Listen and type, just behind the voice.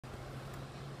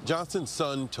Johnson's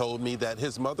son told me that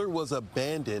his mother was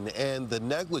abandoned and the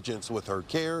negligence with her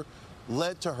care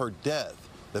led to her death.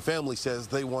 The family says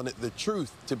they wanted the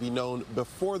truth to be known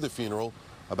before the funeral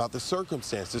about the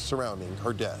circumstances surrounding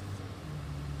her death.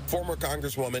 Former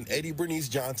Congresswoman Eddie Bernice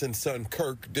Johnson's son,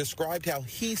 Kirk, described how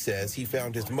he says he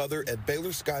found his mother at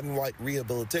Baylor Scott & White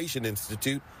Rehabilitation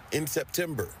Institute in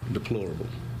September. Deplorable.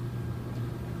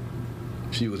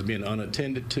 She was being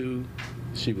unattended to.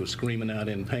 She was screaming out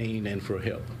in pain and for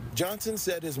help. Johnson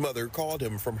said his mother called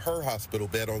him from her hospital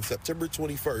bed on September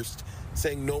 21st,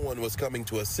 saying no one was coming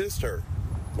to assist her.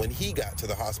 When he got to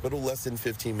the hospital less than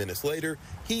 15 minutes later,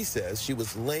 he says she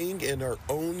was laying in her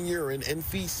own urine and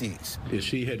feces. If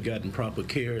she had gotten proper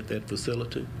care at that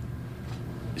facility,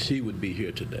 she would be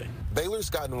here today. Baylor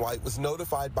Scott & White was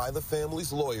notified by the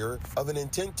family's lawyer of an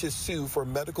intent to sue for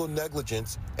medical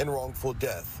negligence and wrongful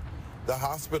death. The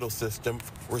hospital system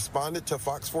responded to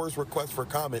Fox 4's request for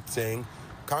comment, saying,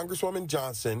 Congresswoman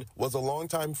Johnson was a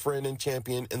longtime friend and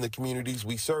champion in the communities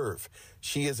we serve.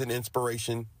 She is an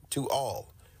inspiration to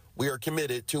all. We are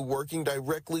committed to working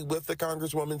directly with the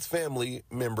Congresswoman's family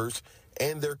members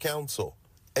and their counsel.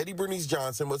 Eddie Bernice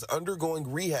Johnson was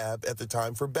undergoing rehab at the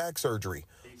time for back surgery.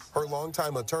 Her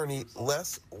longtime attorney,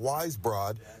 Les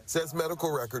Weisbrod, says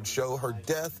medical records show her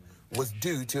death was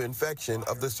due to infection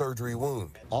of the surgery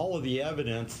wound. All of the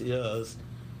evidence is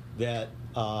that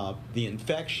the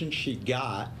infection she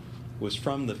got was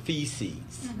from the feces.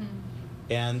 Mm-hmm.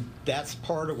 And that's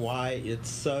part of why it's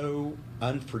so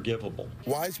unforgivable.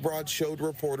 Weisbrod showed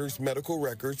reporters medical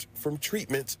records from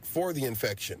treatments for the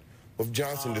infection, with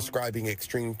Johnson describing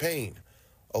extreme pain,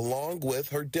 along with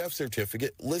her death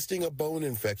certificate listing a bone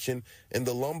infection in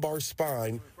the lumbar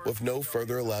spine with no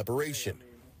further elaboration.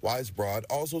 Weisbrod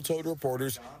also told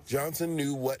reporters Johnson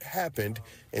knew what happened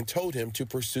and told him to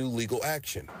pursue legal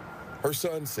action. Her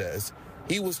son says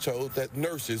he was told that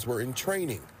nurses were in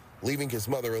training, leaving his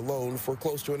mother alone for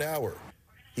close to an hour.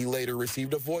 He later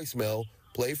received a voicemail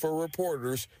played for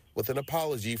reporters with an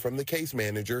apology from the case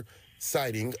manager,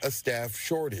 citing a staff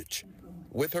shortage.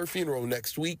 With her funeral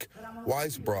next week,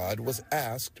 Weisbrod was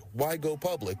asked why go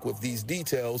public with these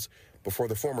details before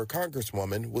the former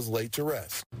Congresswoman was laid to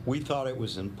rest. We thought it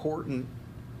was important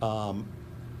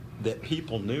that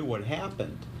people knew what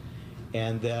happened,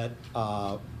 and that,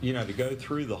 to go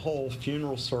through the whole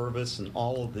funeral service and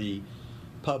all of the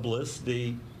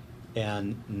publicity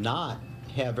and not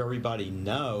have everybody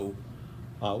know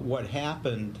what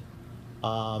happened,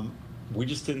 we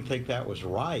just didn't think that was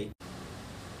right.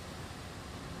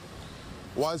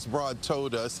 Weisbrod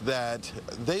told us that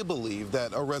they believe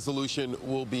that a resolution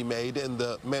will be made in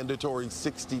the mandatory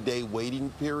 60-day waiting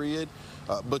period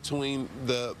between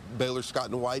the Baylor Scott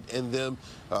 & White and them.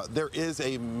 There is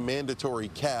a mandatory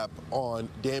cap on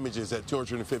damages at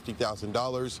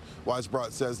 $250,000.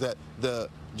 Weisbrod says that the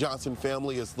Johnson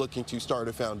family is looking to start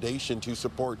a foundation to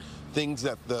support things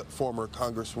that the former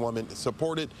Congresswoman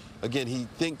supported. Again, he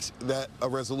thinks that a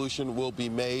resolution will be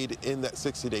made in that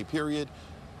 60-day period.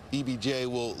 EBJ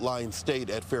will lie in state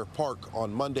at Fair Park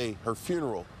on Monday. Her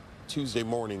funeral Tuesday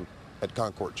morning at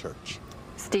Concord Church.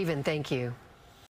 Stephen, thank you.